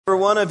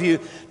one of you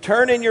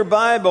turn in your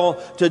Bible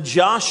to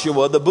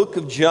Joshua, the book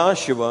of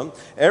Joshua.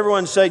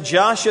 Everyone say,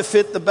 Joshua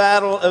fit the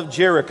battle of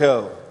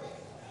Jericho.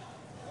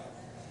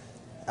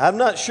 I'm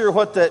not sure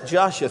what that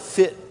Joshua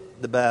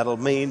fit the battle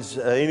means.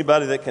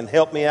 Anybody that can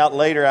help me out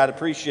later, I'd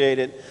appreciate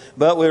it.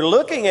 But we're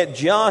looking at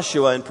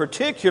Joshua, and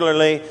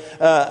particularly,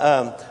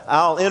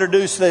 I'll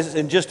introduce this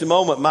in just a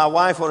moment. My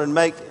wife wanted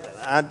to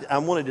I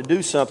wanted to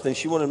do something.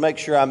 She wanted to make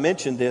sure I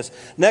mentioned this.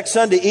 Next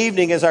Sunday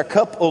evening is our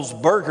couples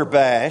burger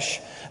bash.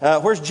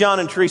 Where's John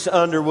and Teresa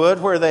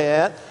Underwood? Where are they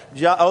at?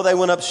 They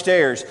went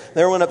upstairs.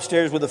 They went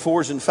upstairs with the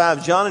 4s and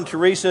 5s. John and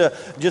Teresa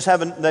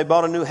they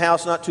bought a new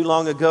house not too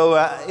long ago.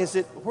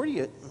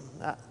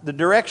 The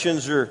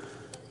directions are,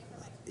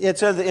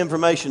 it's at the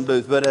information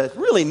booth, but a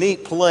really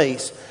neat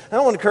place. I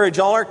want to encourage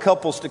all our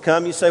couples to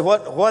come. You say,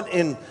 what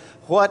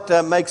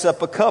makes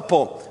up a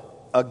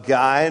couple? A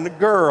guy and a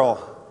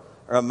girl.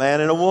 Or a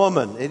man and a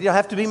woman. You don't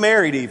have to be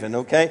married even,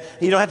 okay?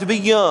 You don't have to be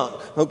young,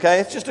 okay?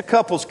 It's just a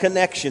couple's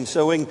connection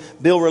so we can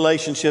build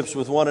relationships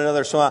with one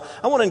another. So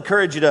I want to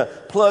encourage you to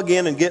plug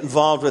in and get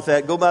involved with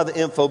that. Go by the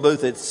info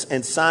booth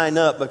and sign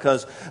up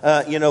because,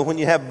 when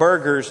you have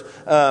burgers,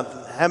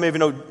 how many of you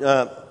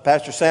know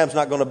Pastor Sam's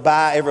not going to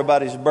buy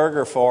everybody's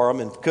burger for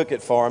them and cook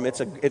it for them.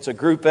 It's a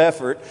group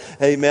effort.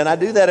 Amen. I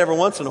do that every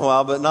once in a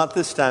while, but not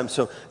this time.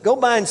 So go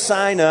by and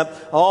sign up.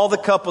 All the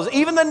couples,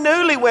 even the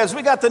newlyweds.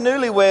 We got the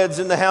newlyweds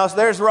in the house.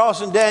 There's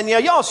Ross and Danielle.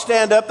 Y'all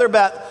stand up. They're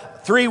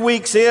about 4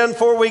 weeks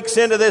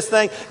into this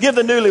thing. Give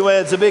the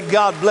newlyweds a big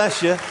God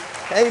bless you.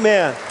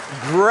 Amen.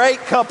 Great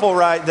couple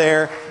right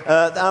there.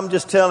 I'm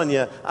just telling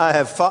you,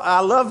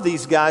 I love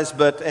these guys,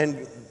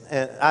 and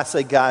I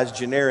say guys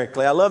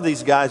generically. I love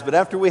these guys, but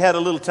after we had a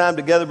little time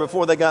together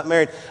before they got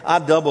married, I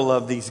double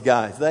love these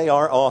guys. They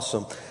are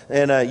awesome.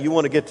 And you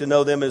want to get to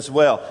know them as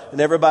well.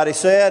 And everybody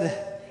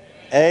said,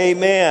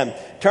 Amen.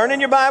 Turn in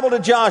your Bible to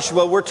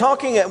Joshua.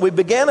 We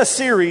began a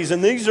series,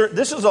 and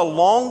this is a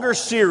longer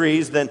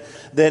series than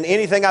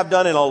anything I've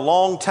done in a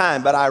long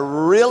time, but I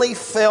really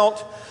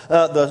felt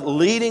the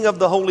leading of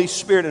the Holy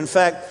Spirit. In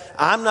fact,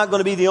 I'm not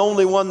going to be the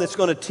only one that's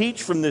going to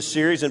teach from this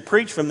series and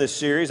preach from this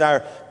series.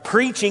 Our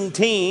preaching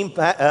team,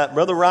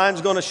 Brother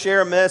Ryan's going to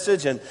share a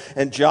message,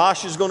 and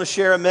Josh is going to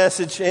share a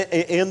message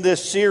in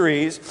this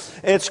series.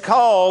 It's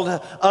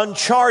called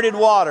Uncharted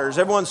Waters.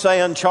 Everyone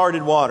say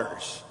Uncharted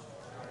Waters.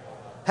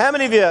 How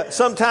many of you,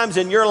 sometimes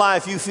in your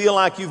life, you feel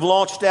like you've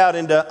launched out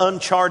into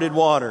uncharted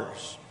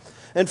waters?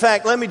 In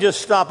fact, let me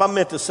just stop. I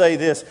meant to say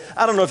this.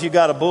 I don't know if you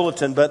got a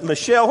bulletin, but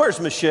Michelle, where's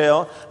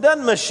Michelle?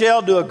 Doesn't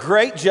Michelle do a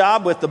great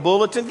job with the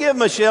bulletin? Give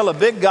Michelle a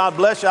big God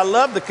bless you. I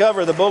love the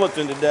cover of the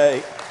bulletin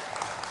today.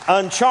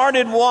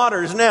 Uncharted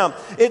waters. Now,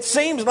 it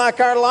seems like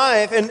our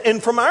life,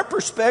 and from our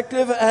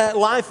perspective,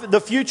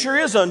 the future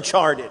is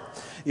uncharted.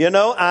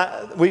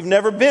 We've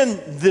never been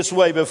this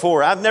way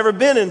before. I've never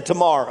been in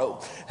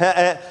tomorrow.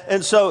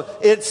 And so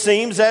it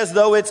seems as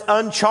though it's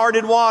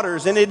uncharted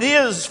waters. And it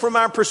is from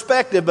our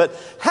perspective. But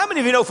how many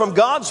of you know from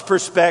God's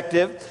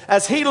perspective,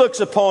 as He looks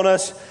upon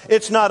us,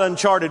 it's not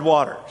uncharted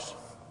waters?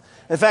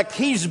 In fact,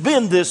 He's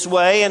been this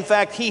way. In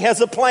fact, He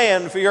has a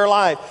plan for your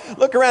life.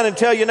 Look around and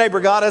tell your neighbor,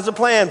 God has a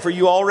plan for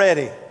you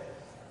already.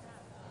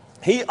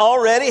 He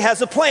already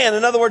has a plan.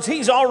 In other words,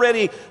 He's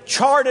already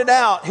charted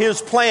out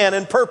His plan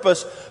and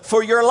purpose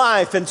for your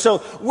life. And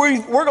so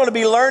we're going to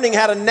be learning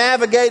how to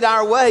navigate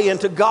our way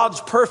into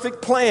God's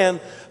perfect plan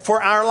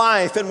for our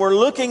life. And we're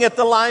looking at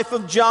the life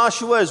of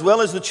Joshua as well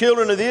as the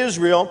children of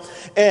Israel.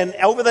 And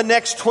over the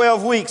next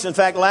 12 weeks, in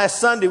fact, last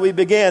Sunday we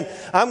began,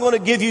 I'm going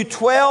to give you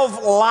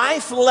 12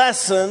 life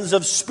lessons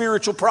of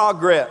spiritual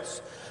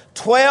progress.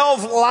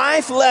 12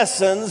 life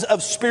lessons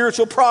of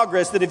spiritual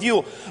progress that if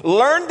you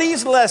learn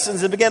these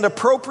lessons and begin to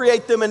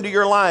appropriate them into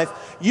your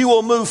life, you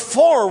will move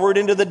forward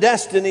into the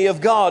destiny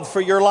of God for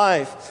your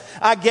life.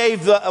 I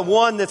gave the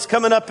one that's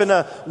coming up in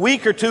a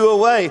week or two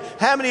away.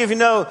 How many of you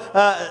know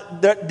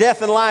that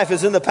death and life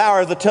is in the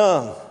power of the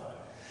tongue?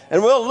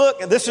 And we'll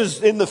look, this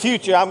is in the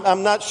future.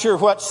 I'm not sure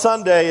what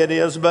Sunday it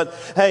is, but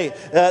hey,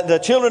 the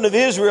children of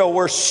Israel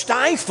were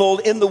stifled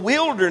in the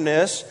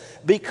wilderness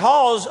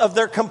because of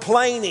their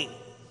complaining.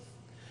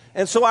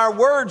 And so our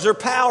words are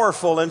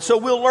powerful, and so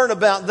we'll learn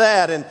about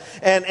that.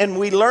 And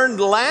we learned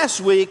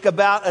last week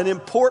about an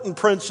important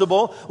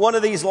principle, one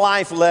of these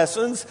life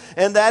lessons,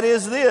 and that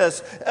is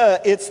this.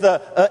 It's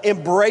the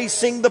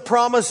embracing the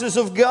promises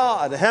of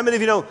God. How many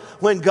of you know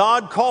when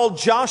God called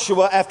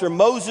Joshua after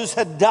Moses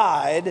had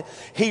died,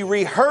 He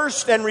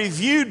rehearsed and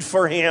reviewed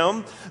for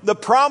him the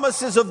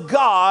promises of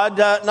God,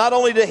 not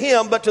only to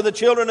him, but to the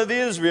children of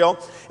Israel.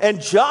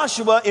 And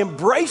Joshua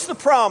embraced the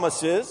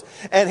promises,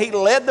 and he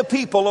led the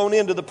people on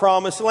into the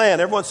promised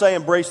land. Everyone say,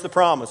 embrace the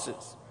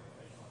promises.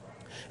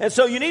 And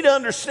so you need to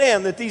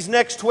understand that these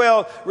next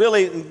 12,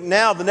 really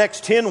now the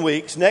next 10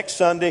 weeks, next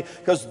Sunday,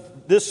 because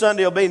this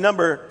Sunday will be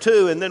number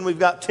 2, and then we've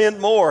got 10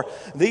 more.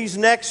 These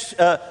next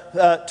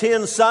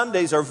 10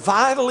 Sundays are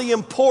vitally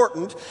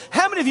important.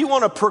 How many of you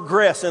want to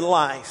progress in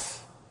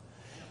life?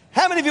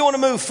 How many of you want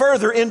to move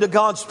further into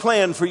God's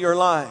plan for your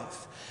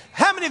life?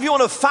 How many of you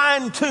want to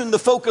fine-tune the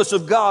focus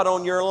of God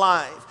on your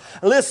life?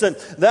 Listen,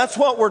 that's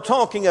what we're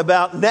talking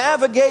about,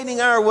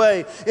 navigating our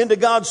way into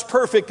God's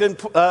perfect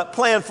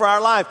plan for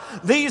our life.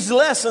 These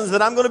lessons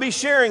that I'm going to be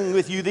sharing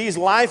with you, these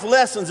life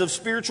lessons of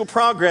spiritual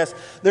progress,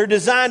 they're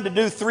designed to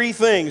do three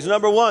things.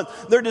 Number one,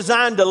 they're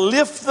designed to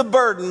lift the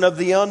burden of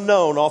the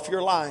unknown off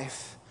your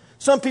life.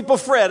 Some people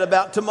fret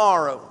about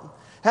tomorrow.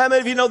 How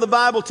many of you know the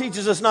Bible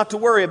teaches us not to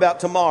worry about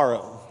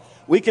tomorrow?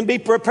 We can be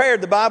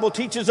prepared. The Bible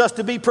teaches us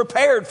to be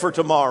prepared for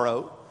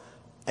tomorrow.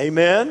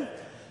 Amen.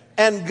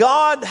 And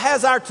God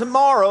has our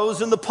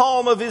tomorrows in the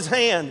palm of His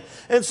hand.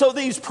 And so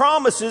these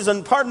promises,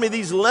 and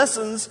these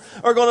lessons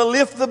are going to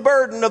lift the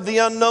burden of the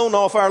unknown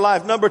off our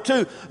life. Number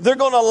two, they're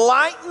going to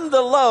lighten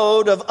the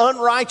load of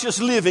unrighteous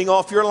living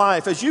off your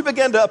life. As you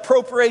begin to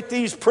appropriate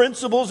these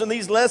principles and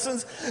these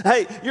lessons,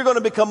 hey, you're going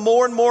to become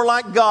more and more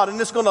like God, and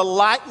it's going to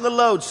lighten the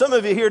load. Some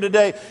of you here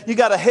today, you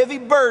got a heavy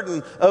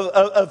burden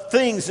of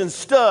things and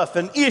stuff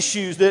and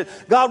issues that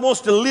God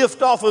wants to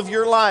lift off of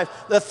your life.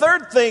 The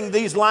third thing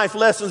these life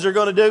lessons are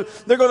going to do,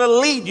 they're going to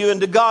lead you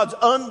into God's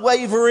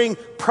unwavering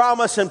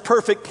promise and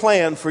perfect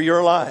plan for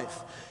your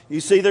life. You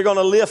see, they're going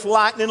to lift,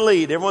 lighten, and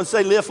lead. Everyone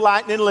say lift,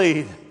 lighten, and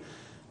lead.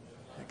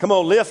 Come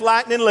on, lift,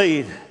 lighten, and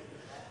lead.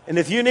 And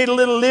if you need a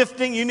little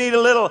lifting, you need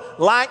a little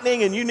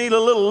lightening, and you need a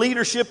little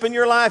leadership in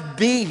your life,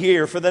 be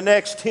here for the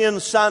next 10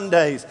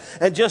 Sundays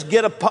and just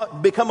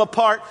become a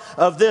part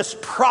of this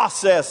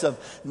process of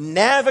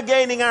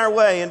navigating our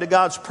way into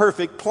God's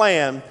perfect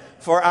plan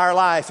for our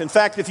life. In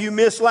fact, if you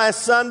missed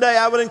last Sunday,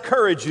 I would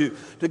encourage you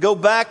to go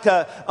back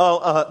to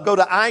go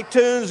to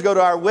iTunes, go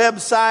to our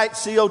website,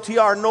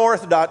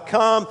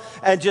 cotrnorth.com,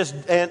 and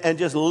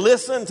just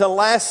listen to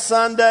last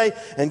Sunday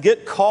and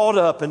get caught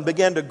up and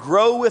begin to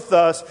grow with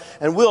us,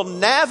 and we'll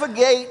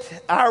navigate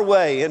our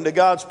way into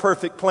God's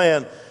perfect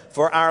plan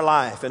for our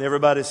life. And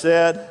everybody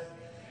said,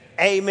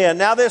 amen.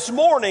 Now this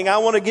morning, I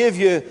want to give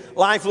you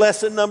life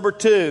lesson number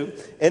 2,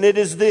 and it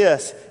is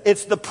this.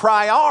 It's the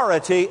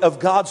priority of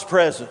God's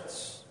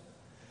presence.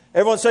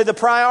 Everyone say the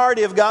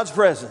priority of God's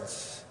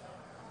presence.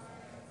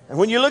 And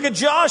when you look at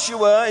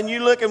Joshua, and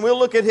we'll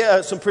look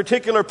at some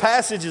particular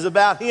passages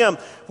about him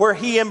where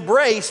he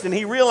embraced and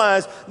he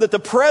realized that the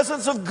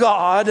presence of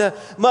God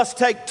must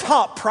take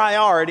top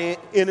priority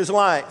in his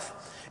life.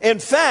 In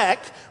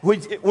fact,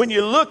 when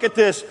you look at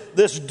this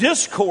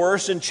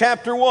discourse in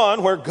chapter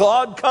 1 where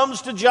God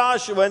comes to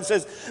Joshua and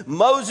says,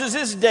 Moses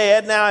is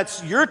dead, now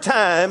it's your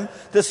time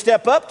to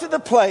step up to the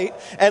plate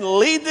and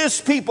lead this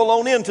people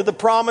on into the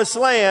promised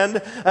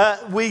land,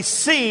 we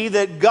see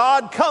that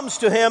God comes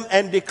to him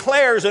and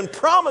declares and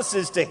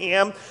promises to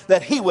him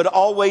that he would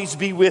always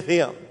be with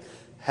him.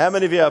 How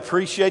many of you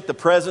appreciate the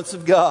presence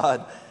of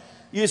God?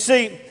 You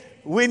see,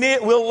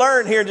 we'll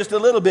learn here in just a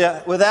little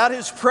bit. Without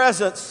his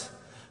presence,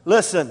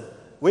 listen,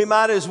 we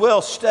might as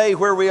well stay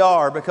where we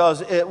are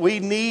because we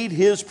need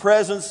his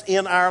presence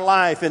in our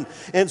life.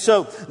 And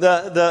so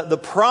the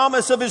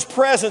promise of his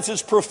presence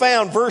is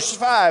profound. Verse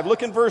 5,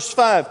 look in verse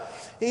 5.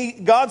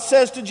 God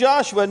says to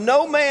Joshua,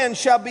 no man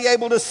shall be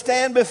able to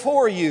stand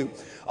before you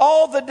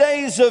all the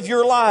days of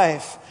your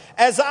life.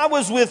 As I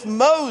was with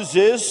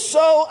Moses,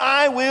 so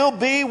I will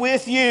be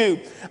with you.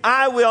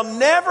 I will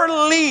never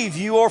leave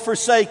you or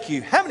forsake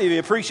you. How many of you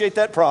appreciate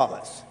that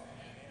promise?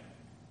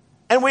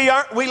 And we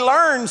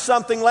learned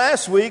something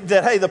last week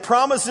that, hey, the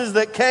promises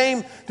that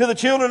came to the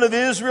children of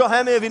Israel,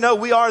 how many of you know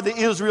we are the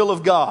Israel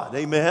of God?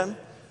 Amen.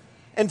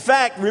 In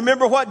fact,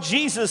 remember what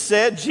Jesus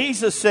said.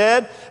 Jesus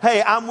said,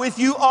 hey, I'm with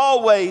you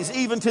always,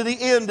 even to the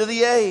end of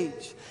the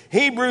age.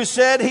 Hebrews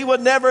said he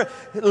would never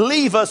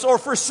leave us or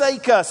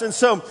forsake us. And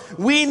so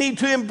we need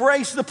to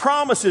embrace the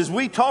promises.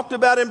 We talked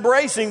about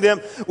embracing them.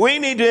 We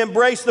need to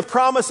embrace the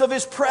promise of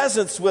his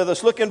presence with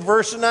us. Look in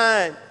verse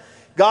 9.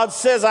 God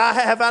says,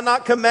 have I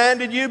not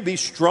commanded you? Be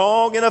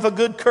strong and of a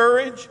good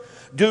courage.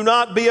 Do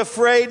not be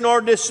afraid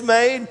nor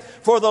dismayed,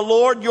 for the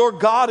Lord your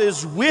God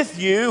is with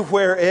you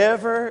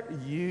wherever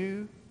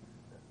you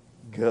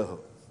go.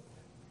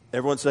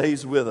 Everyone say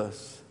he's with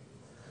us.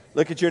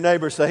 Look at your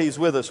neighbor, say he's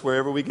with us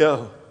wherever we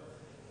go.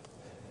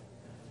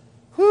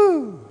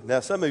 Whew. Now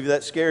some of you,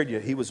 that scared you.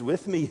 He was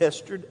with me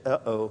yesterday.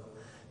 Uh-oh.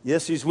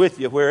 Yes, he's with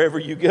you wherever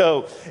you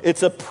go.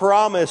 It's a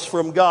promise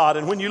from God.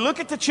 And when you look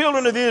at the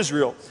children of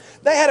Israel,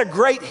 they had a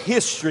great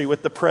history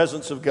with the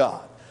presence of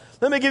God.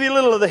 Let me give you a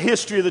little of the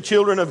history of the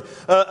children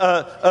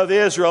of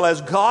Israel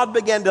as God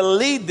began to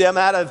lead them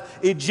out of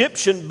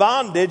Egyptian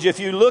bondage. If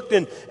you looked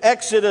in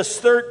Exodus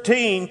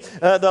 13,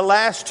 the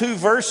last 2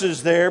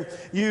 verses there,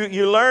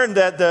 you learned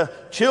that the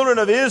children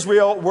of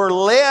Israel were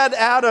led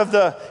out of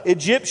the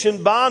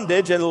Egyptian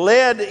bondage and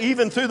led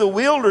even through the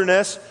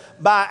wilderness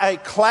by a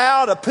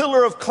cloud, a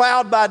pillar of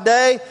cloud by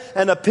day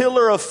and a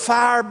pillar of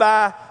fire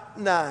by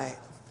night.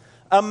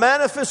 A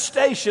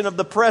manifestation of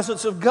the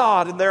presence of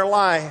God in their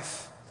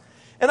life.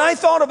 And I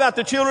thought about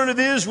the children of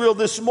Israel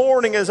this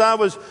morning as I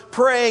was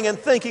praying and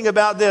thinking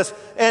about this.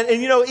 And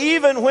you know,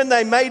 even when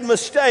they made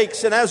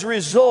mistakes and as a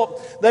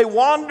result, they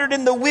wandered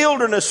in the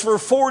wilderness for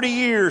 40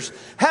 years.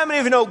 How many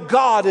of you know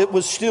God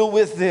was still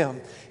with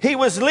them? He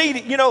was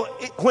leading. You know,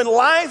 when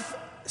life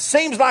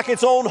seems like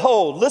it's on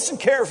hold, listen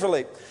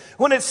carefully.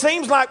 when it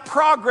seems like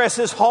progress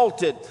is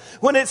halted,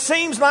 when it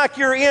seems like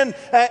you're in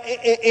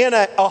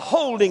a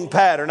holding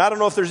pattern. I don't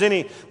know if there's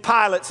any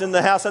pilots in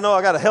the house. I know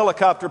I got a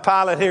helicopter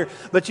pilot here,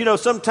 but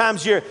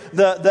sometimes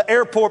the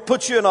airport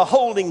puts you in a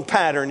holding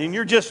pattern and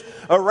you're just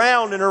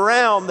around and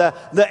around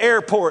the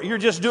airport. You're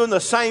just doing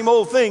the same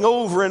old thing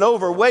over and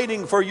over,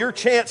 waiting for your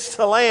chance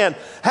to land.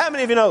 How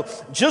many of you know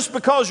just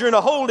because you're in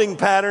a holding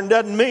pattern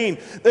doesn't mean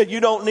that you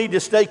don't need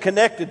to stay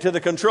connected to the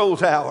control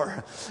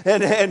tower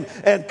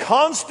and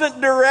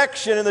constant direction?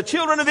 And the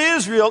children of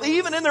Israel,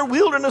 even in their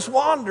wilderness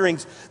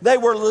wanderings, they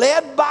were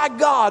led by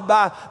God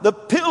by the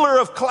pillar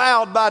of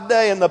cloud by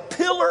day and the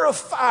pillar of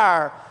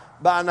fire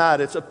by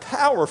night. It's a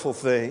powerful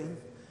thing.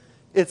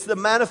 It's the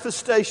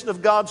manifestation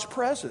of God's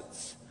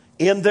presence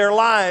in their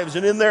lives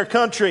and in their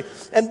country.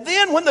 And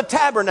then when the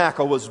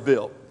tabernacle was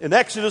built in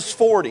Exodus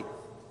 40,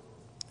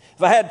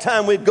 if I had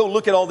time, we'd go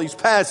look at all these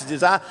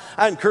passages. I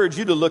encourage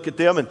you to look at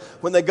them. And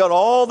when they got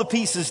all the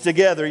pieces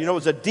together, it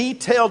was a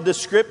detailed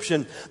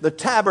description. The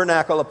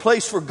tabernacle, a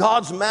place for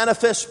God's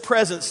manifest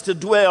presence to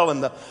dwell,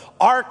 and the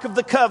Ark of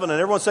the Covenant.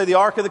 Everyone say the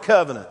Ark of the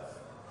Covenant.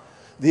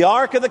 The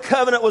Ark of the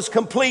Covenant was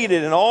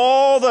completed, and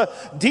all the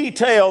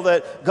detail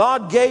that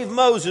God gave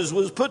Moses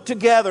was put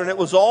together, and it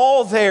was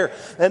all there.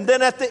 And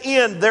then at the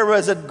end, there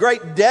was a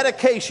great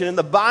dedication. And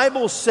the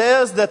Bible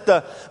says that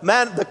the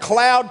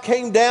cloud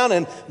came down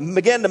and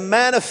began to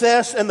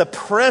manifest, and the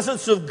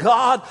presence of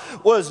God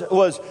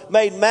was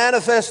made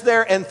manifest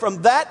there. And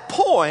from that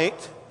point,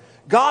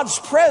 God's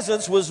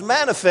presence was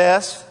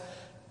manifest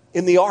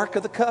in the Ark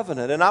of the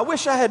Covenant. And I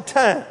wish I had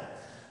time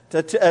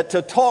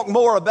to talk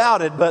more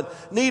about it,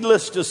 but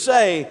needless to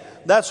say,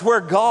 that's where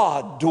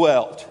God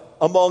dwelt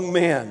among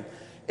men.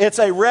 It's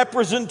a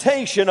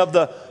representation of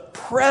the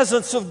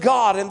presence of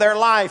God in their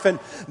life. And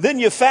then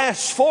you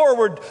fast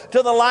forward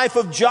to the life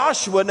of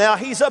Joshua. Now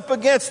he's up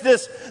against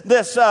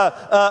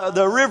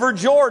the River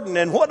Jordan,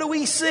 and what do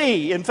we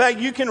see? In fact,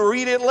 you can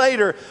read it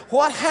later.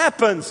 What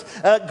happens?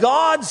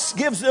 God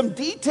gives them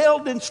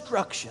detailed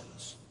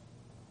instructions,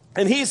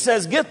 and he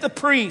says, "Get the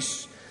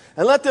priests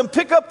and let them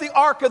pick up the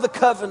Ark of the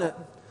Covenant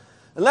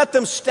and let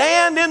them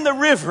stand in the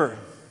river,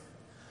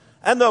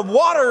 and the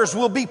waters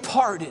will be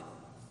parted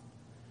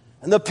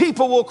and the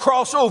people will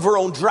cross over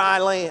on dry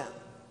land."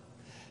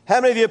 How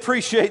many of you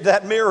appreciate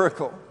that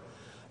miracle?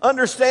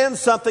 Understand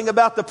something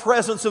about the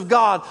presence of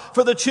God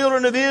for the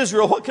children of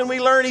Israel. What can we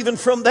learn even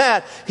from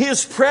that?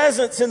 His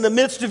presence in the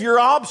midst of your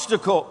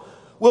obstacle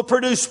will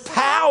produce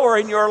power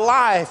in your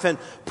life and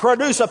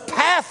produce a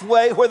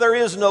pathway where there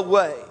is no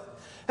way.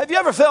 Have you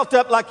ever felt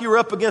up like you were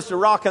up against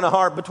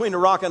between a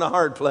rock and a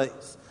hard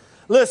place?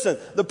 Listen,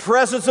 the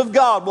presence of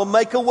God will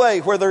make a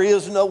way where there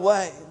is no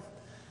way.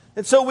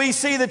 And so we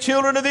see the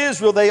children of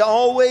Israel, they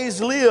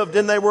always lived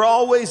and they were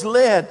always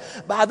led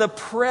by the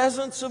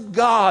presence of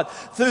God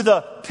through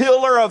the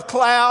pillar of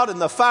cloud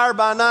and the fire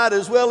by night,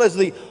 as well as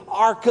the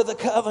Ark of the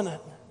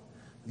Covenant.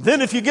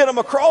 Then if you get them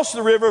across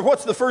the river,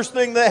 what's the first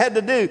thing they had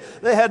to do?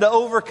 They had to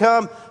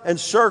overcome and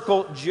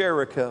circle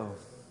Jericho.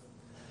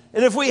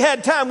 And if we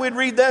had time, we'd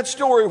read that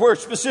story where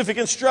specific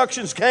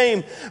instructions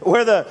came,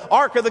 where the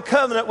Ark of the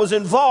Covenant was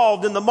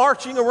involved in the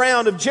marching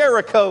around of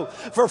Jericho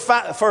for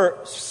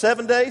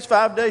 7 days,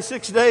 5 days,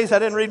 6 days. I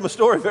didn't read my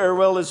story very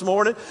well this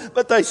morning,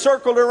 but they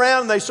circled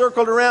around,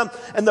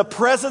 and the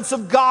presence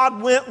of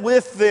God went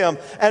with them.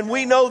 And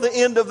we know the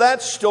end of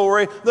that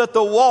story, that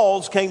the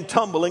walls came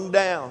tumbling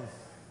down.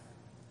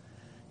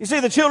 You see,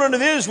 the children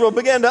of Israel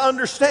began to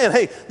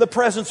understand, the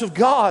presence of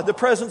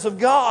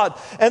God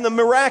and the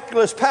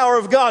miraculous power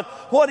of God.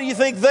 What do you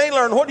think they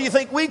learned? What do you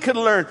think we could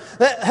learn?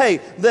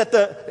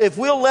 If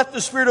we'll let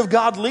the Spirit of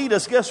God lead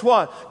us, guess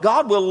what?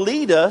 God will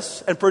lead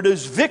us and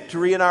produce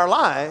victory in our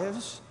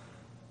lives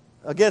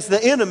against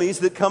the enemies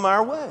that come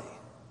our way.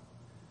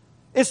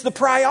 It's the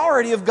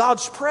priority of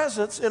God's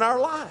presence in our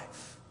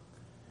life.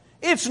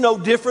 It's no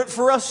different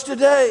for us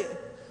today.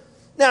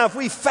 Now, if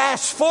we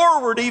fast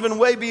forward even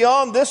way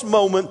beyond this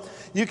moment,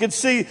 you can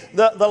see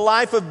the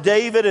life of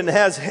David, and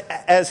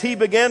as he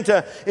began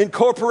to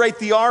incorporate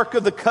the Ark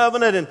of the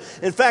Covenant. And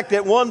in fact,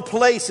 at one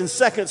place in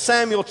 2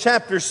 Samuel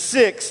chapter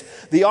 6,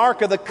 the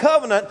Ark of the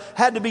Covenant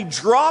had to be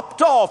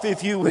dropped off,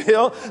 if you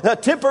will, a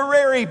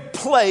temporary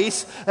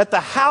place at the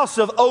house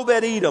of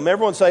Obed-Edom.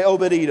 Everyone say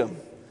Obed-Edom.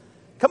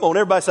 Come on,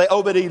 everybody say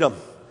Obed-Edom.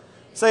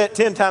 Say it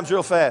 10 times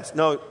real fast.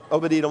 No,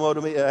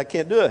 Obed-Edom, I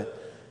can't do it.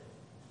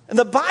 And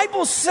the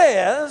Bible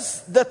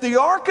says that the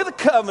Ark of the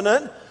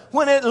Covenant,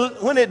 when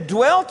it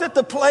dwelt at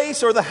the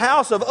place or the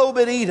house of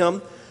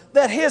Obed-Edom,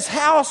 that his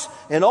house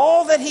and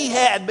all that he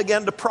had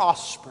began to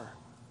prosper.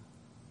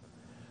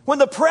 When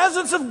the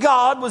presence of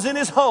God was in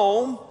his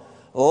home,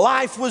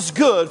 life was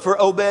good for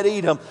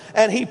Obed-Edom,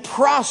 and he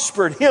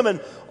prospered, him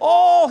and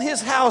all his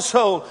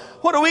household.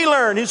 What do we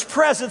learn? His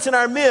presence in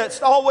our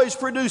midst always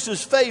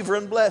produces favor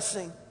and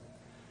blessing.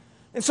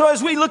 And so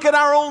as we look at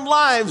our own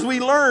lives,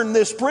 we learn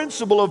this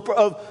principle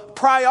of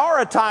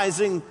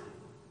prioritizing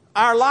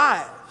our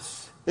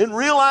lives and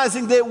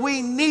realizing that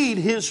we need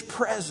his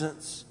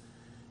presence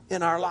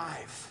in our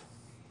life.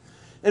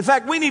 In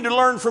fact, we need to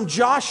learn from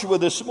Joshua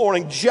this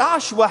morning.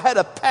 Joshua had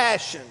a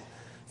passion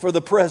for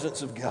the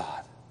presence of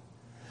God.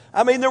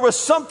 I mean, there was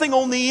something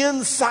on the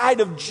inside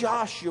of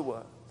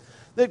Joshua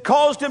that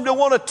caused him to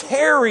want to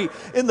tarry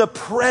in the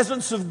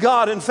presence of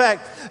God. In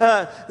fact,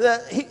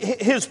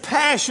 his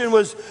passion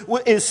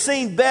is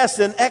seen best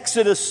in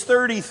Exodus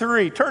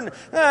 33. You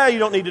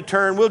don't need to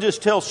turn. We'll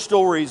just tell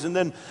stories and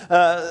then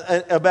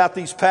about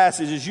these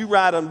passages. You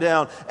write them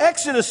down.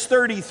 Exodus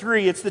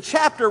 33, it's the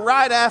chapter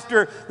right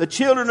after the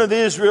children of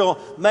Israel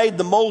made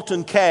the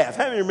molten calf.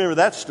 How many remember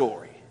that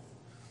story?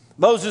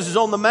 Moses is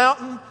on the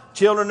mountain.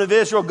 Children of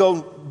Israel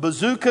go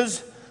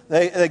bazookas.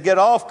 They get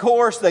off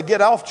course, they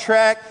get off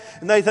track,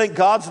 and they think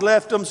God's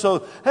left them.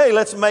 So, hey,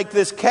 let's make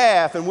this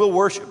calf and we'll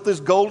worship this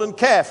golden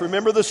calf.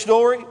 Remember the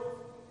story?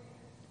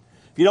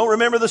 If you don't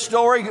remember the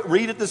story,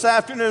 read it this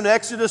afternoon,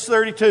 Exodus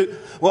 32.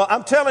 Well,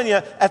 I'm telling you,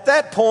 at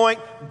that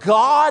point,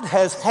 God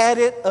has had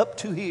it up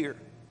to here.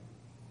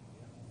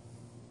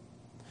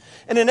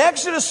 And in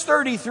Exodus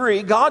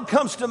 33, God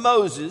comes to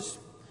Moses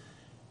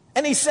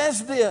and he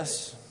says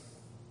this: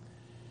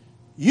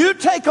 you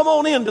take them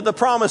on into the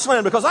promised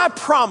land, because I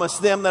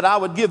promised them that I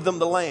would give them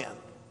the land.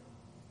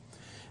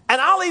 And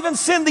I'll even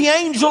send the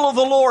angel of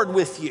the Lord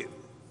with you.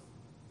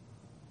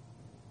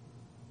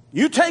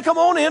 You take them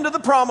on into the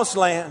promised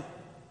land.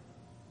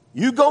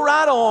 You go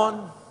right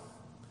on.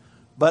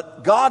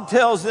 But God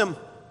tells them,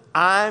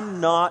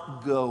 I'm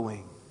not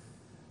going.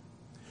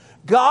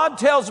 God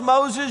tells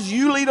Moses,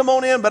 you lead them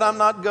on in, but I'm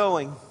not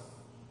going.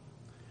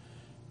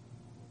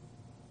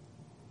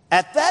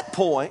 At that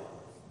point,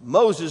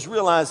 Moses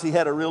realized he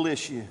had a real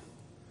issue.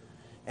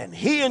 And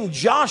he and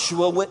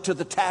Joshua went to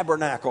the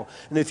tabernacle.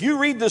 And if you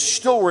read this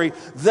story,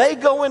 they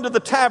go into the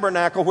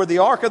tabernacle where the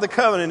Ark of the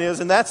Covenant is,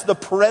 and that's the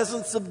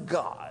presence of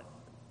God.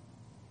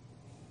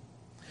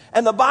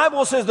 And the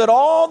Bible says that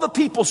all the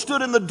people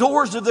stood in the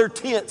doors of their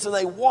tents and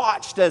they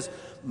watched as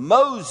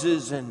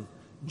Moses and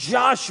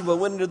Joshua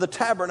went into the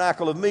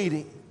tabernacle of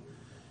meeting.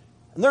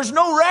 And there's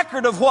no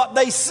record of what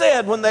they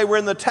said when they were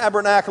in the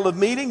tabernacle of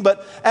meeting,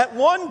 but at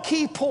one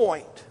key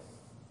point,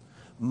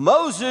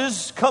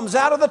 Moses comes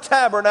out of the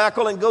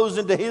tabernacle and goes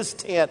into his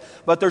tent.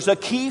 But there's a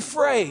key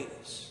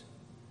phrase.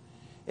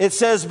 It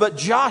says, but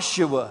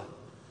Joshua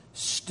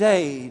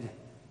stayed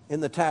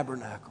in the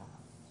tabernacle.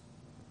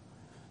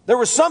 There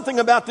was something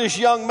about this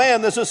young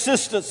man, this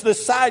assistant,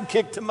 this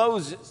sidekick to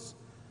Moses,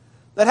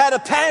 that had a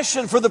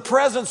passion for the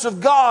presence of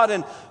God.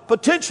 And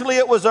potentially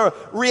it was a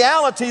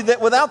reality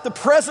that without the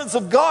presence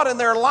of God in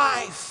their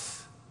life,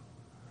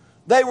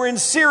 they were in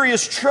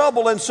serious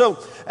trouble. And so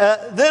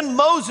then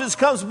Moses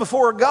comes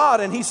before God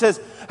and he says,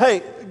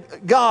 hey,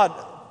 God,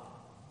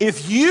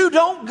 if you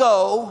don't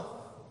go,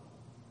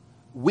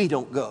 we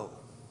don't go.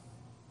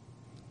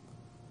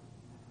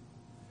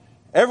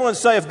 Everyone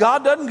say, if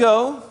God doesn't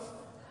go,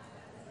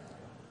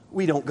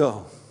 we don't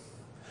go.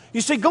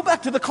 You see, go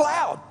back to the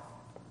cloud.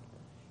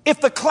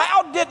 If the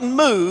cloud didn't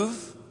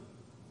move,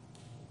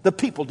 the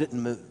people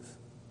didn't move.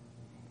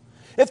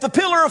 If the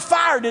pillar of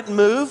fire didn't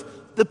move,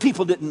 the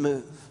people didn't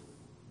move.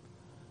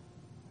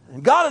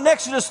 And God in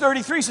Exodus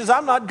 33 says,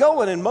 I'm not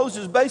going. And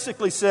Moses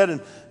basically said,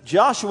 and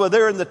Joshua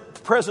there in the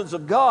presence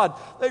of God,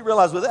 they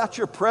realized without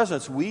your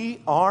presence,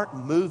 we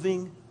aren't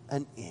moving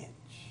an inch.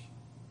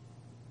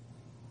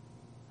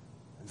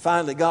 And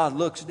finally, God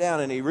looks down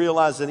and he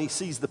realizes and he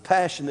sees the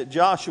passion that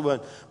Joshua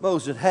and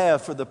Moses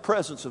have for the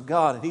presence of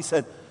God. And he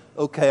said,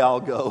 okay, I'll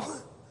go.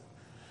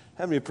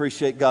 How many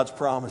appreciate God's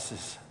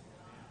promises?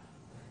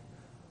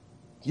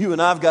 You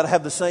and I have got to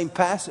have the same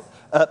passion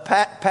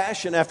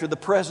after the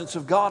presence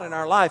of God in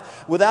our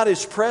life. Without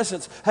His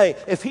presence, hey,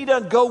 if He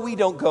doesn't go, we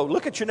don't go.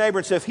 Look at your neighbor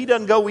and say, if He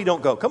doesn't go, we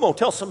don't go. Come on,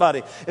 tell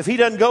somebody, if He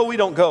doesn't go, we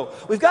don't go.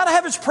 We've got to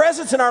have His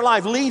presence in our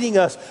life, leading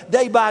us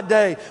day by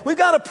day. We've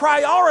got to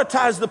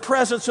prioritize the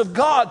presence of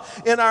God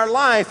in our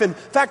life. In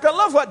fact, I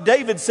love what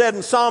David said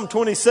in Psalm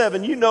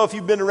 27. You know, if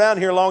you've been around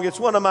here long, it's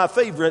one of my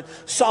favorite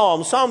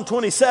Psalms. Psalm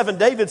 27,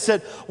 David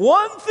said,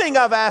 one thing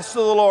I've asked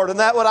of the Lord, and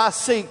that what I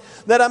seek,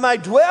 that I may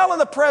dwell in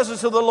the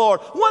presence of the Lord.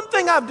 One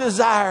thing I've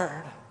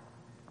desired,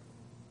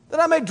 that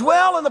I may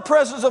dwell in the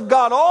presence of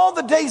God all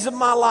the days of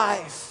my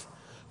life,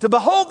 to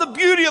behold the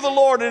beauty of the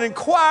Lord and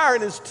inquire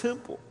in His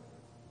temple.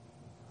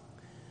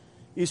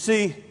 You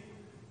see,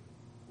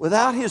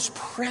 without His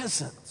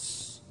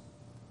presence,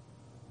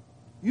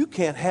 you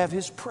can't have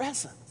His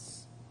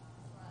presence.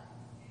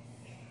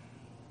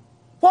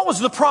 What was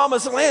the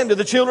promised land to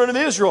the children of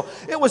Israel?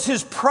 It was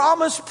His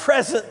promised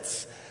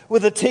presence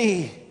with a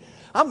T.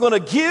 I'm going to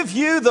give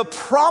you the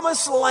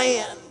promised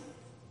land.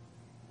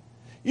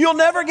 You'll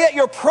never get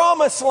your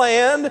promised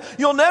land.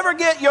 You'll never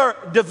get your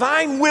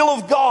divine will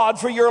of God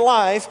for your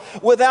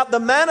life without the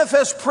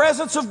manifest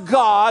presence of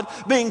God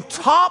being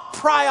top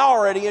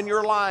priority in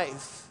your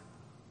life.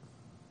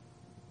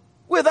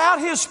 Without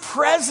His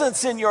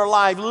presence in your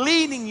life,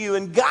 leading you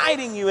and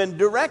guiding you and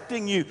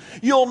directing you,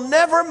 you'll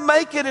never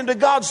make it into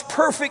God's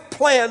perfect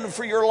plan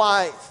for your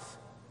life.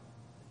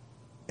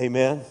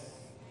 Amen.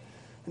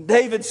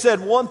 David said,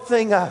 one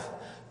thing I've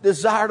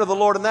desired of the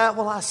Lord, and that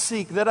will I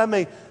seek, that I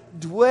may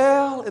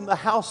dwell in the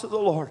house of the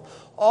Lord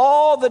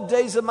all the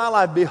days of my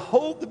life.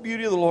 Behold the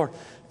beauty of the Lord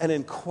and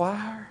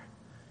inquire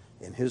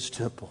in His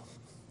temple.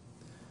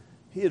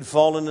 He had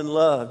fallen in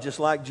love, just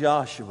like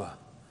Joshua,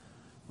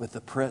 with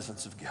the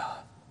presence of God.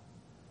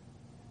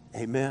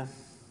 Amen.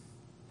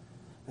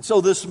 And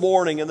so this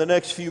morning, in the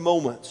next few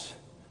moments,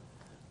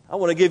 I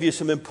want to give you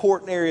some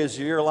important areas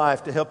of your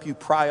life to help you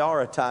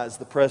prioritize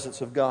the presence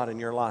of God in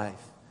your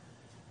life.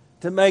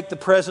 To make the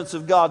presence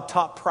of God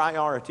top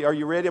priority. Are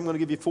you ready? I'm going to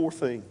give you 4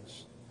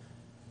 things.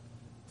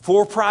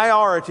 4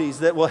 priorities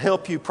that will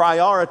help you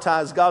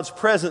prioritize God's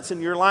presence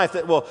in your life,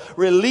 that will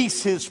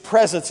release His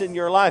presence in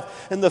your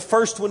life. And the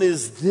first one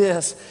is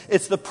this.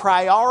 It's the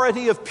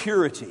priority of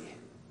purity.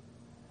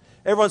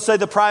 Everyone say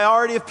the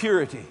priority of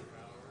purity.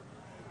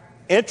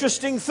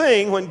 Interesting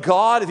thing, when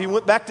God, if you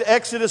went back to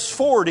Exodus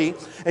 40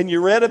 and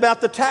you read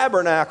about the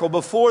tabernacle,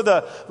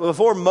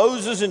 before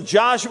Moses and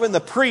Joshua and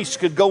the priests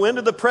could go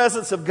into the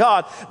presence of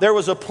God, there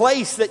was a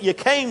place that you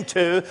came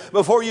to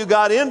before you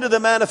got into the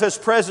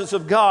manifest presence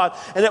of God,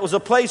 and it was a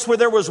place where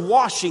there was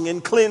washing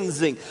and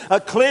cleansing,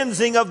 a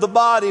cleansing of the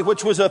body,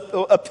 which was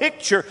a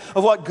picture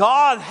of what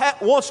God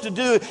wants to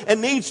do and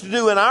needs to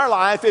do in our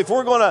life if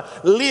we're going to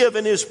live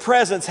in His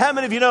presence. How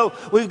many of you know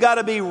we've got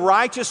to be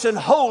righteous and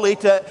holy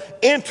to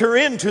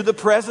enter into the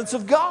presence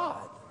of God?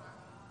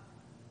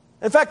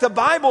 In fact, the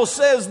Bible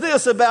says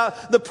this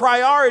about the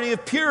priority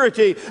of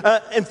purity.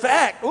 In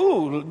fact,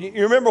 you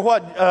remember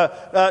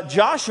what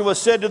Joshua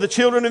said to the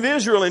children of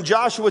Israel in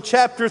Joshua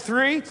chapter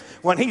 3,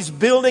 when he's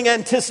building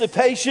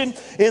anticipation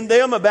in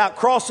them about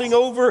crossing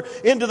over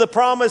into the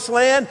promised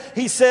land.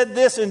 He said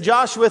this in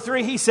Joshua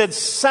 3. He said,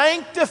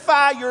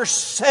 "Sanctify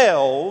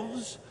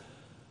yourselves,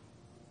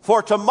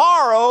 for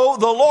tomorrow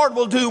the Lord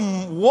will do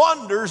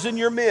wonders in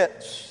your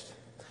midst."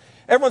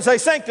 Everyone say,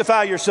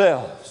 sanctify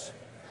yourselves.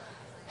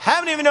 How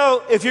many of you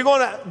know if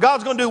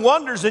God's going to do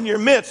wonders in your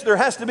midst, there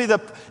has to be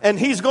and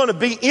He's going to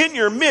be in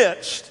your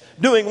midst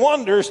doing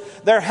wonders,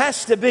 there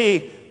has to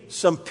be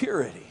some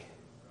purity.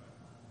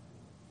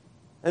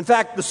 In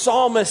fact, the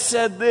psalmist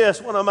said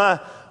this,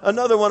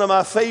 another one of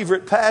my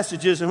favorite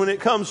passages, and when it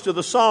comes to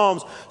the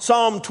Psalms,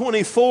 Psalm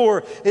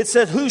 24, it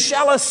said, "Who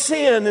shall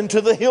ascend into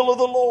the hill of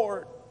the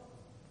Lord?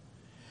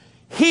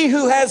 He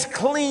who has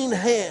clean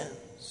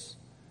hands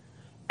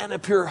and a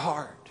pure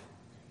heart."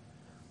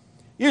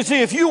 You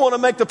see, if you want to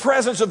make the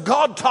presence of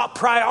God top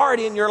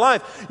priority in your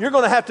life, you're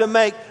going to have to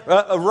make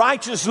a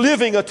righteous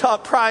living a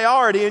top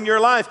priority in your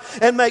life,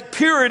 and make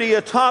purity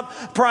a top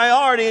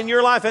priority in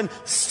your life, and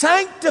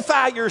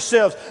sanctify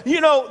yourselves.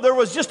 You know, there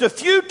was just a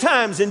few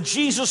times in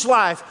Jesus'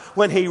 life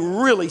when He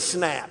really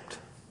snapped.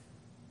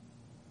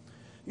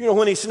 You know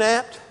when He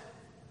snapped?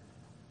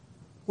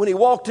 When He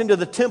walked into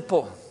the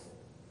temple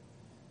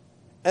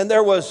and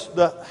there was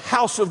the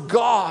house of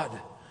God,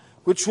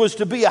 which was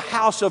to be a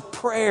house of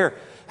prayer,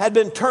 had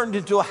been turned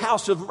into a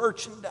house of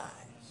merchandise.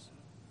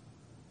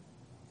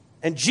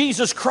 And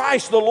Jesus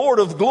Christ, the Lord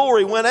of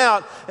glory, went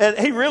out, and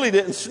He really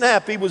didn't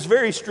snap. He was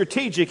very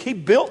strategic. He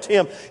built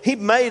Him. He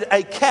made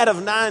a cat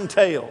of 9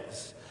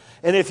 tails.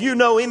 And if you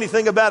know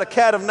anything about a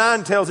cat of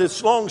 9 tails,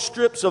 it's long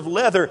strips of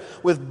leather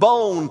with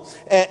bone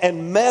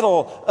and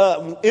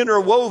metal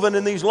interwoven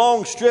in these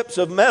long strips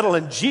of metal.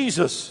 And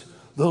Jesus,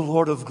 the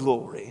Lord of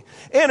glory,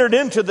 entered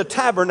into the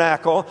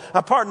tabernacle,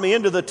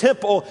 into the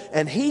temple,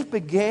 and He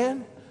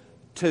began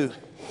to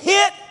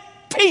hit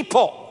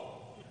people.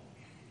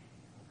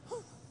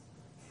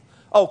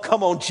 Oh,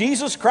 come on,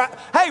 Jesus Christ.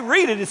 Hey,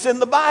 read it. It's in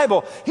the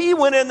Bible. He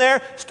went in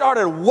there,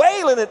 started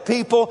wailing at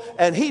people,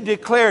 and He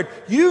declared,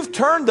 "You've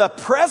turned the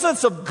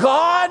presence of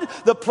God,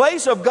 the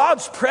place of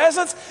God's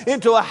presence,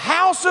 into a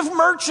house of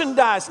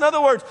merchandise." In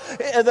other words,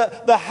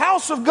 the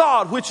house of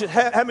God, which,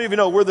 how many of you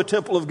know we're the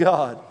temple of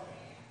God,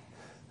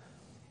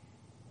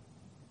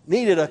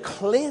 needed a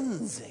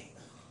cleansing.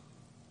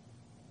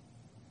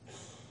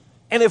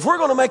 And if we're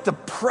going to make the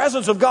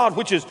presence of God,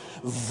 which is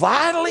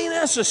vitally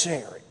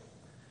necessary,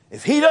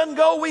 if He doesn't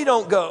go, we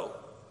don't go.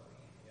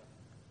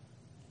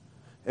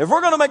 If we're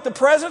going to make the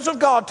presence of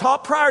God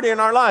top priority in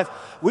our life,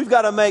 we've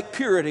got to make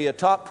purity a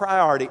top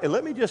priority. And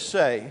let me just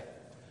say,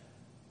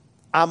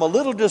 I'm a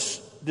little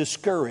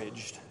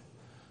discouraged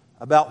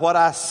about what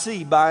I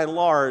see by and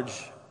large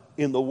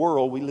in the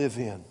world we live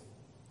in.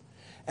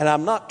 And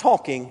I'm not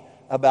talking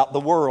about the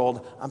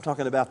world, I'm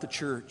talking about the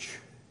church.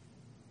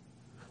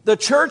 The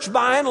church,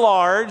 by and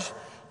large,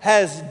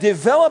 has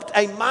developed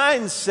a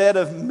mindset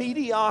of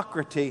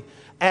mediocrity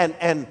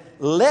and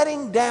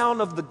letting down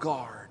of the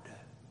guard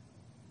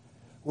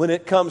when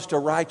it comes to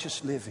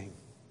righteous living.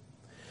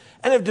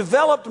 And have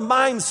developed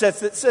mindsets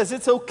that says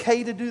it's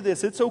okay to do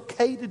this, it's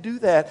okay to do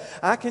that.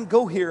 I can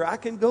go here, I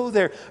can go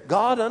there.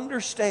 God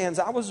understands.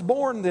 I was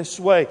born this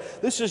way.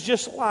 This is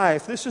just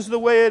life. This is the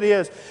way it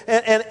is.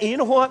 And you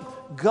know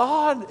what?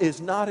 God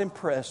is not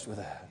impressed with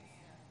that.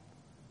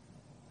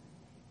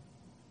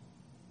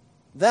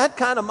 That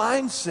kind of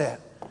mindset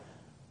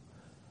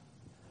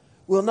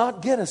will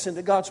not get us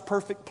into God's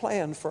perfect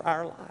plan for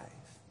our life.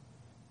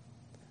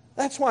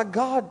 That's why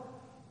God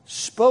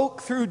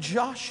spoke through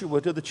Joshua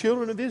to the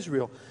children of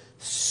Israel.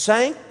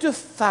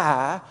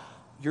 Sanctify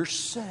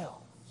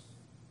yourselves,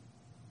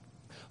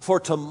 for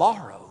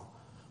tomorrow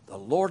the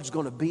Lord's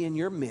going to be in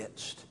your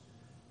midst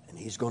and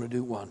He's going to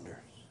do wonders.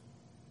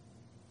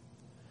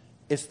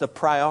 It's the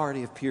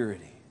priority of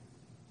purity.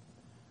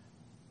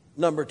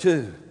 Number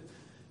two,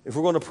 if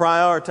we're going to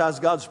prioritize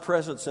God's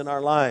presence in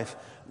our life,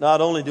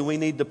 not only do we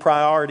need the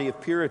priority of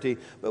purity,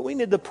 but we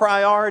need the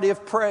priority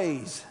of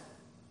praise.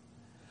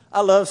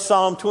 I love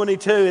Psalm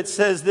 22. It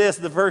says this,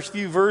 the first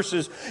few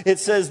verses, it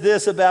says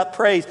this about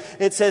praise.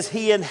 It says,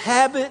 He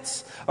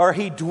inhabits, or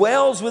He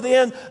dwells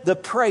within the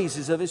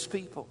praises of His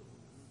people.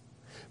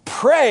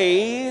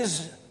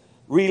 Praise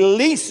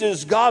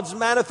releases God's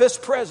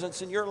manifest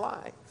presence in your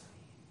life.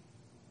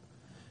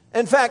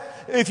 In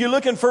fact, if you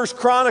look in 1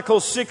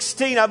 Chronicles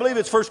 16, I believe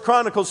it's 1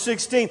 Chronicles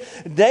 16,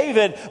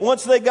 David,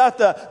 once they got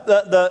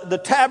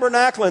the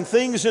tabernacle and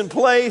things in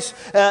place,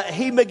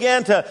 he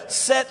began to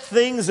set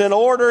things in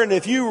order. And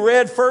if you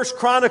read 1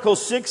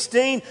 Chronicles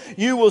 16,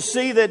 you will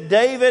see that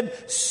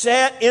David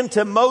set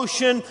into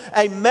motion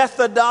a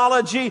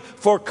methodology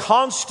for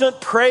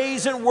constant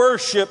praise and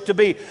worship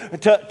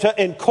to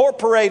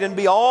incorporate and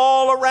be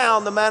all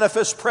around the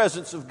manifest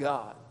presence of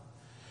God.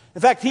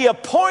 In fact, he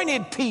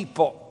appointed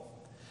people.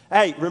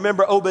 Hey,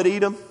 remember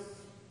Obed-Edom?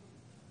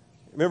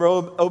 Remember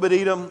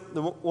Obed-Edom,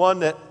 the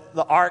one that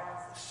the ark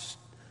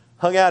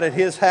hung out at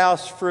his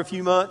house for a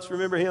few months?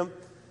 Remember him?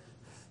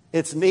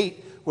 It's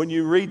neat when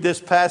you read this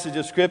passage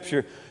of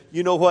Scripture.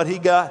 You know what he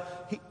got?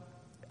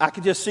 I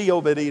could just see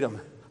Obed-Edom.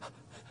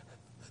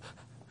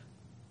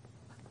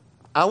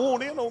 I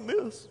want in on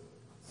this.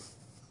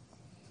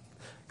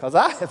 Because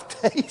I have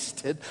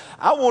tasted.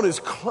 I want as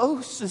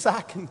close as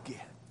I can get.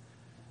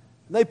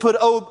 They put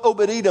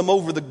Obed-Edom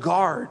over the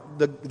guard,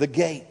 the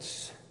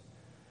gates,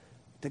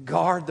 to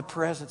guard the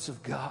presence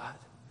of God.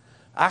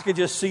 I could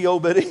just see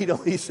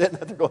Obed-Edom. He's sitting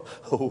there going,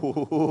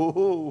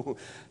 oh,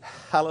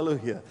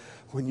 hallelujah.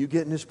 When you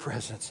get in His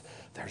presence,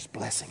 there's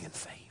blessing and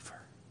favor.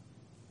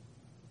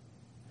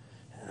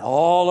 And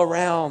all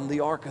around the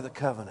Ark of the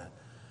Covenant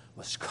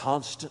was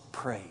constant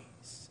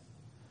praise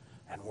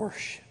and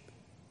worship.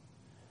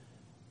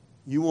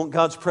 You want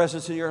God's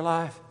presence in your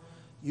life?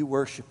 You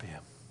worship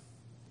Him.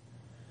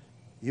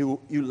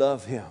 You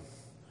love Him.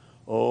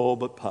 Oh,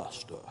 but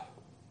Pastor,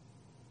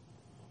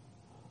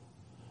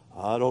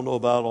 I don't know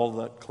about all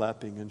that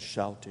clapping and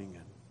shouting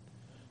and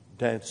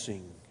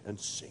dancing and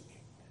singing.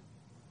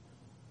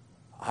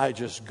 I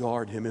just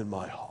guard Him in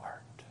my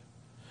heart.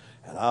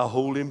 And I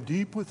hold Him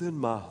deep within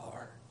my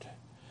heart.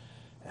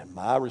 And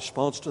my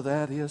response to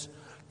that is,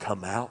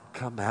 come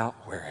out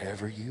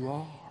wherever you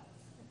are.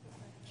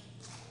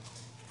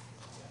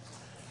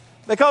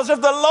 Because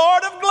if the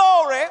Lord of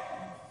glory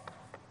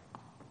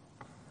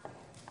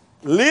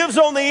lives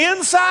on the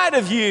inside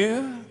of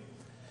you,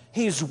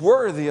 He's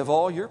worthy of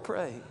all your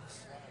praise.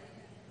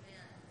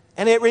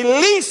 And it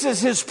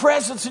releases His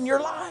presence in your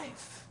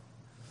life.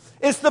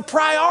 It's the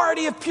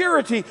priority of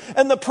purity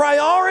and the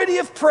priority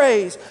of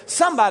praise.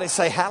 Somebody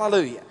say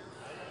hallelujah.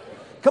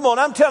 Come on,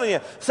 I'm telling you,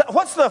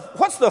 what's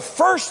the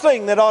first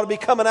thing that ought to be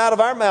coming out of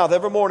our mouth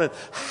every morning?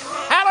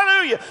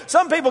 Hallelujah.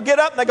 Some people get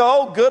up and they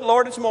go, oh, good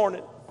Lord, it's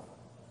morning.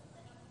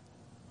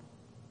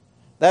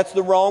 That's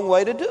the wrong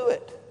way to do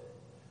it.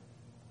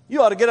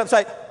 You ought to get up and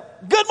say,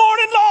 good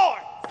morning, Lord.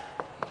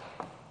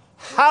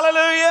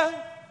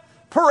 Hallelujah.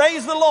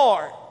 Praise the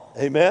Lord.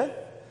 Amen.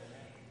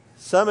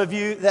 Some of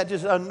you, that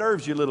just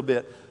unnerves you a little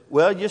bit.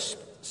 Well, just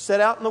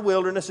sit out in the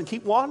wilderness and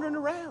keep wandering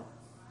around.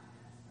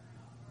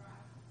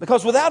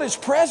 Because without His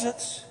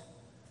presence,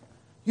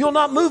 you'll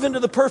not move into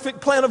the perfect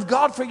plan of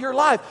God for your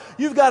life.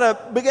 You've got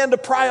to begin to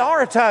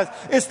prioritize.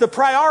 It's the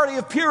priority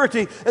of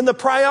purity and the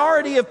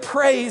priority of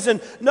praise.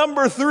 And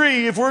number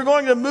three, if we're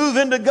going to move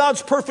into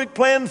God's perfect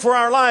plan for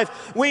our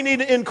life, we need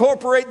to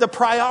incorporate the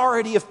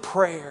priority of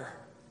prayer.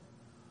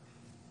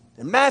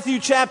 In Matthew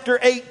chapter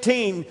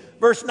 18,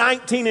 verse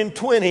 19 and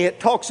 20,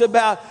 it talks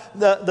about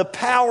the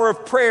power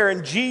of prayer.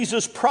 And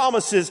Jesus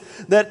promises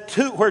that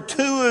where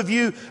two of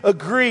you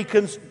agree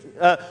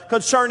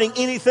concerning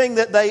anything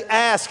that they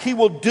ask, He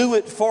will do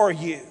it for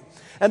you.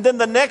 And then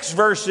the next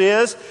verse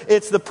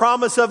it's the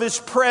promise of His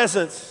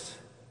presence.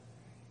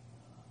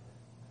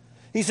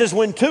 He says,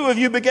 when two of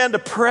you begin to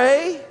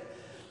pray,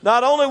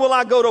 not only will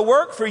I go to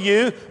work for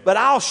you, but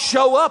I'll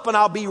show up and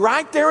I'll be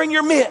right there in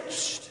your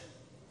midst.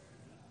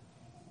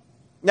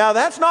 Now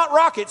that's not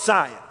rocket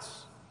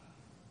science.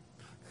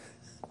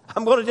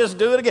 I'm going to just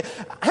do it again.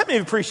 How many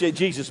appreciate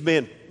Jesus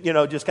being,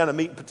 just kind of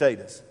meat and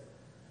potatoes?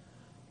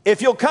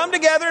 If you'll come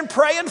together and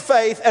pray in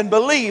faith and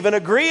believe and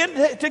agree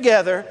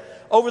together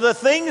over the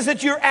things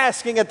that you're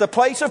asking at the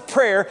place of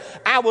prayer,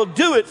 I will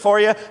do it for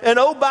you. And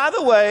oh, by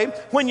the way,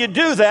 when you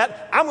do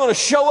that, I'm going to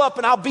show up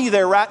and I'll be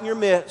there right in your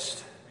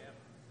midst.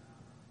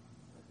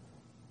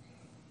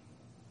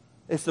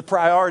 It's the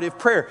priority of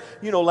prayer.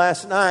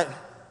 Last night,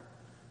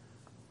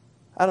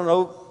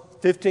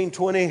 15,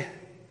 20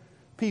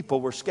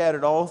 people were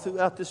scattered all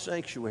throughout the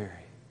sanctuary,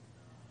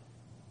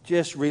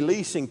 just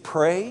releasing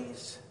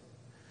praise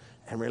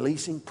and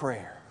releasing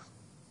prayer.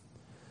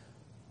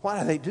 Why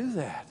do they do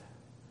that?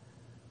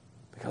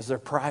 Because they're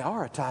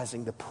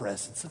prioritizing the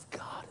presence of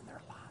God in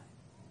their life.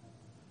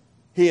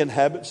 He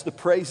inhabits the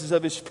praises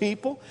of His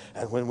people.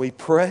 And when we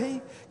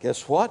pray,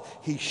 guess what?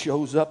 He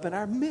shows up in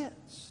our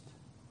midst.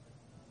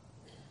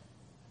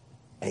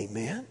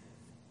 Amen.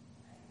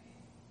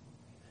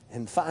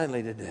 And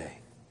finally today,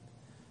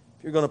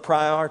 if you're going to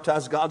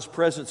prioritize God's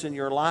presence in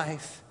your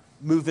life,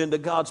 move into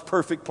God's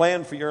perfect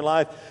plan for your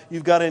life,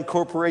 you've got to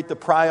incorporate the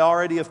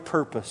priority of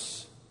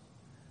purpose.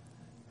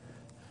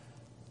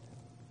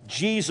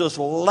 Jesus'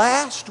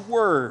 last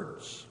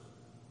words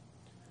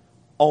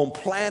on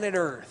planet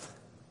Earth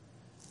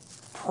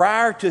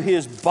prior to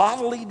His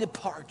bodily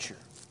departure,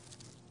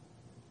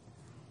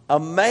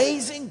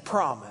 amazing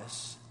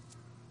promise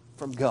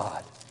from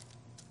God.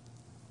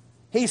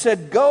 He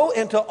said, "Go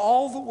into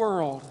all the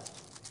world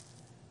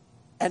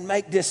and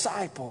make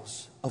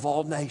disciples of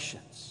all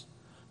nations."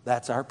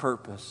 That's our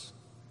purpose.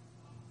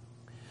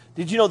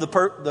 Did you know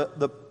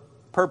the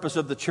purpose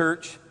of the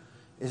church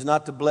is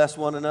not to bless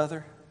one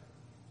another?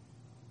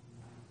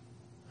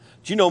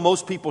 Do you know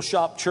most people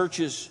shop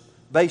churches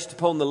based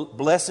upon the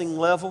blessing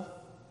level?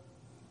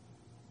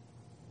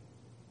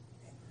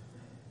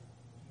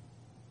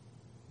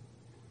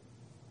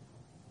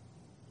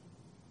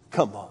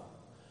 Come on.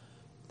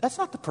 That's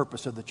not the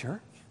purpose of the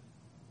church.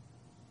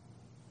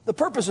 The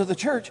purpose of the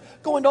church,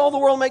 go into all the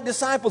world, make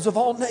disciples of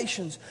all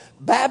nations,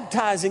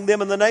 baptizing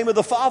them in the name of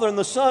the Father and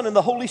the Son and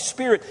the Holy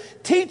Spirit,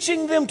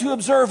 teaching them to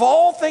observe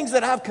all things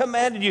that I've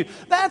commanded you.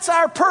 That's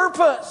our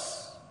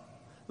purpose.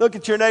 Look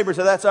at your neighbor and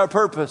say, that's our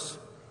purpose.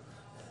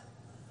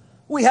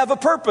 We have a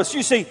purpose.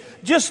 You see,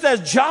 just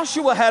as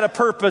Joshua had a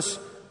purpose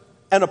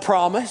and a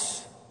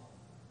promise,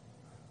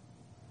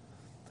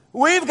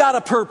 we've got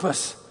a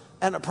purpose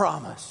and a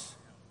promise.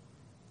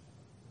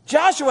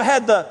 Joshua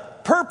had the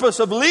purpose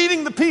of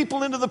leading the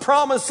people into the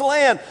promised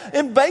land.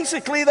 And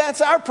basically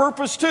that's our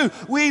purpose too.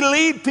 We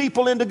lead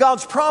people into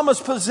God's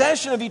promised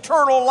possession of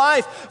eternal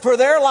life for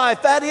their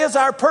life. That is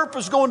our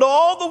purpose. Go into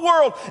all the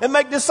world and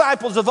make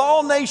disciples of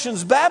all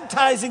nations,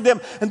 baptizing them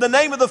in the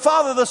name of the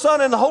Father, the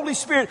Son, and the Holy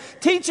Spirit,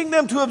 teaching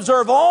them to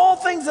observe all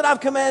things that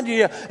I've commanded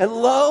you. And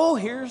lo,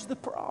 here's the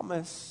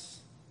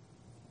promise.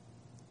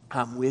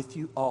 I'm with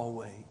you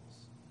always,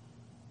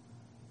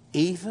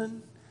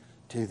 even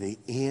to the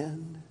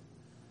end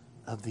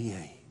of the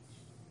age.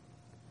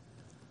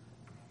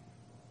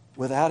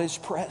 Without His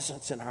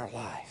presence in our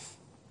life,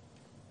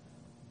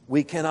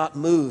 we cannot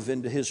move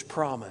into His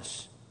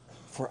promise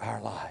for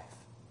our life.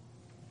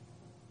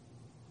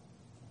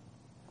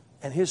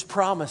 And His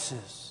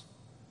promises,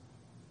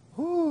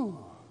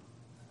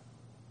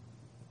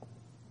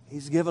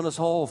 He's given us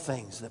all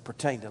things that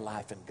pertain to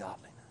life and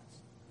godliness.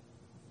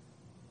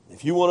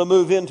 If you want to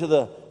move into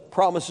the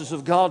promises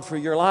of God for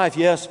your life,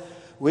 yes,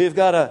 we've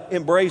got to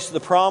embrace the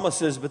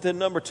promises, but then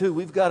number two,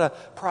 we've got to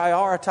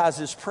prioritize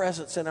His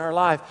presence in our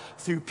life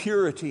through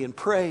purity and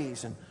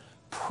praise and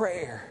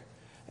prayer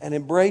and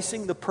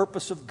embracing the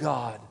purpose of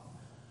God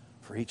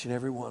for each and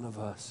every one of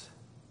us.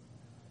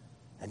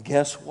 And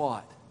guess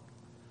what?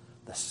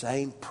 The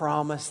same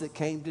promise that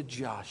came to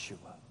Joshua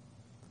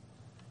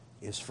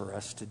is for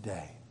us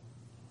today.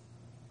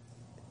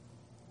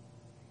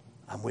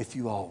 I'm with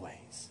you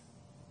always.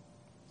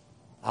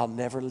 I'll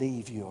never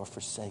leave you or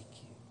forsake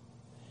you.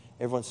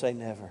 Everyone say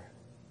never.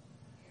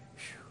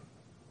 Whew.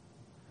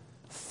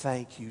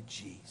 Thank you,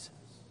 Jesus.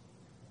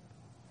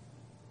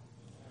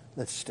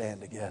 Let's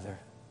stand together.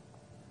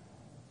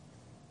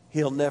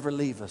 He'll never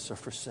leave us or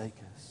forsake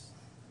us.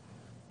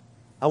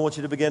 I want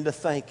you to begin to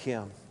thank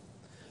Him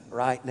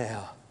right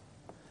now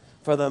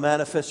for the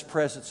manifest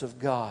presence of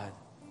God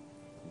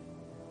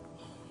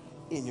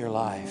in your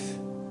life.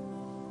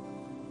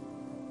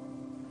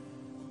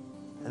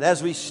 And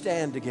as we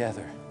stand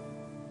together,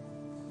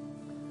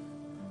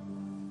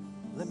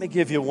 let me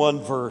give you one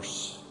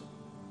verse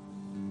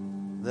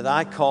that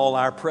I call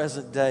our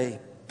present day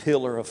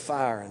pillar of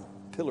fire and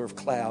pillar of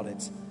cloud.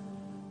 It's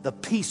the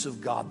peace of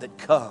God that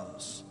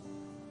comes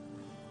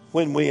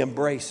when we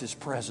embrace His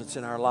presence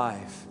in our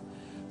life.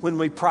 When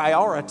we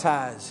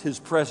prioritize His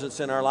presence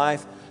in our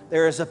life,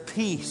 there is a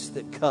peace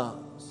that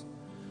comes.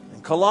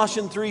 And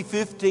Colossians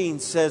 3:15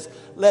 says,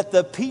 let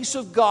the peace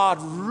of God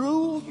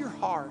rule your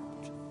heart.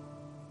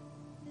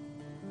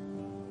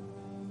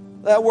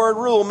 That word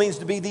rule means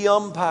to be the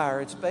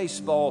umpire. It's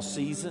baseball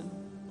season.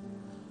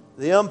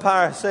 The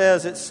umpire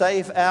says it's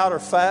safe, out, or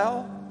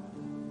foul,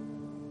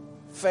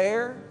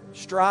 fair,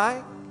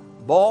 strike,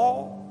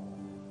 ball.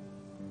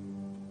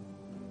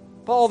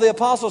 Paul the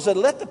Apostle said,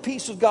 let the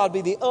peace of God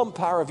be the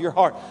umpire of your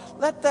heart.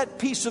 Let that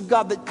peace of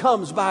God that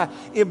comes by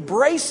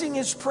embracing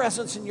His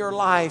presence in your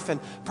life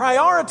and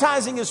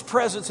prioritizing His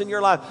presence in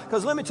your life.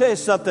 Because let me tell you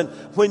something.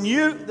 When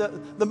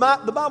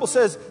the Bible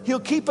says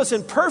He'll keep us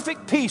in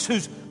perfect peace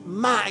whose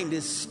mind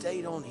is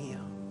stayed on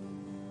Him.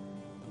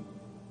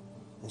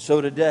 And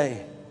so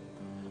today,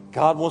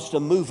 God wants to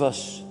move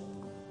us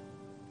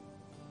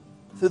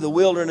through the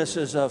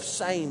wildernesses of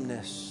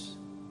sameness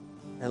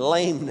and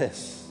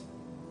lameness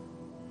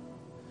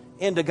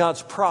into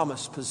God's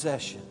promised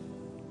possession,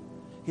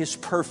 His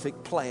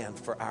perfect plan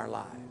for our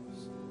lives.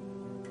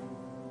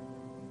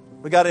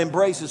 We got to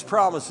embrace His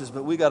promises,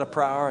 but we got to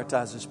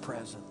prioritize His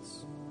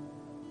presence.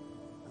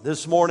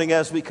 This morning,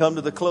 as we come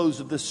to the close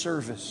of this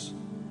service,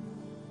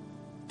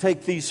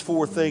 take these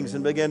 4 things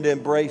and begin to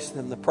embrace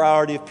them. The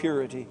priority of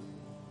purity.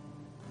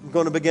 I'm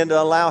going to begin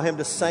to allow Him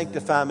to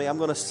sanctify me. I'm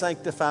going to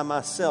sanctify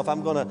myself.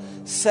 I'm going to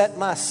set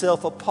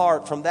myself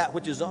apart from that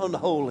which is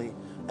unholy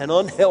and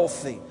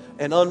unhealthy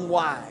and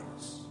unwise.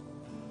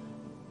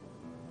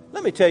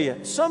 Let me tell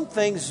you, some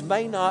things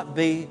may not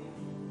be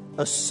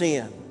a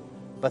sin,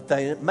 but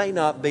they may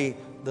not be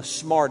the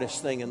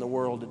smartest thing in the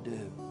world to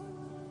do.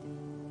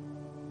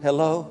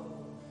 Hello?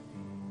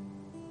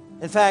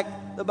 In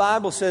fact, the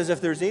Bible says if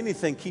there's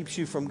anything keeps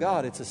you from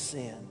God, it's a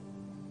sin.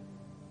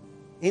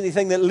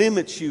 Anything that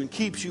limits you and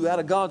keeps you out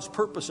of God's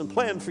purpose and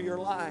plan for your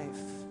life.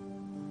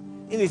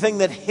 Anything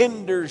that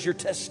hinders your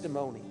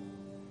testimony.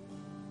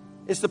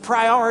 It's the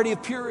priority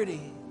of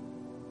purity.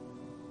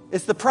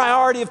 It's the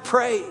priority of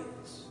praise.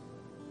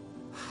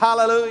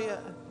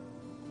 Hallelujah.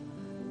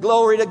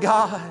 Glory to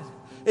God.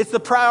 It's the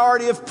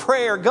priority of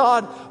prayer.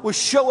 God will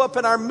show up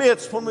in our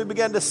midst when we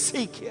begin to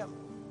seek Him.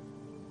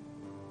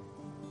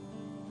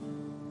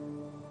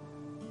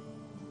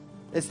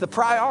 It's the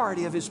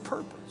priority of His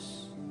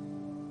purpose.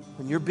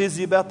 When you're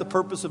busy about the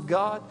purpose of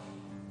God,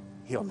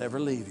 He'll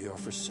never leave you or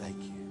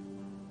forsake you.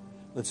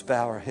 Let's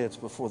bow our heads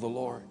before the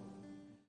Lord.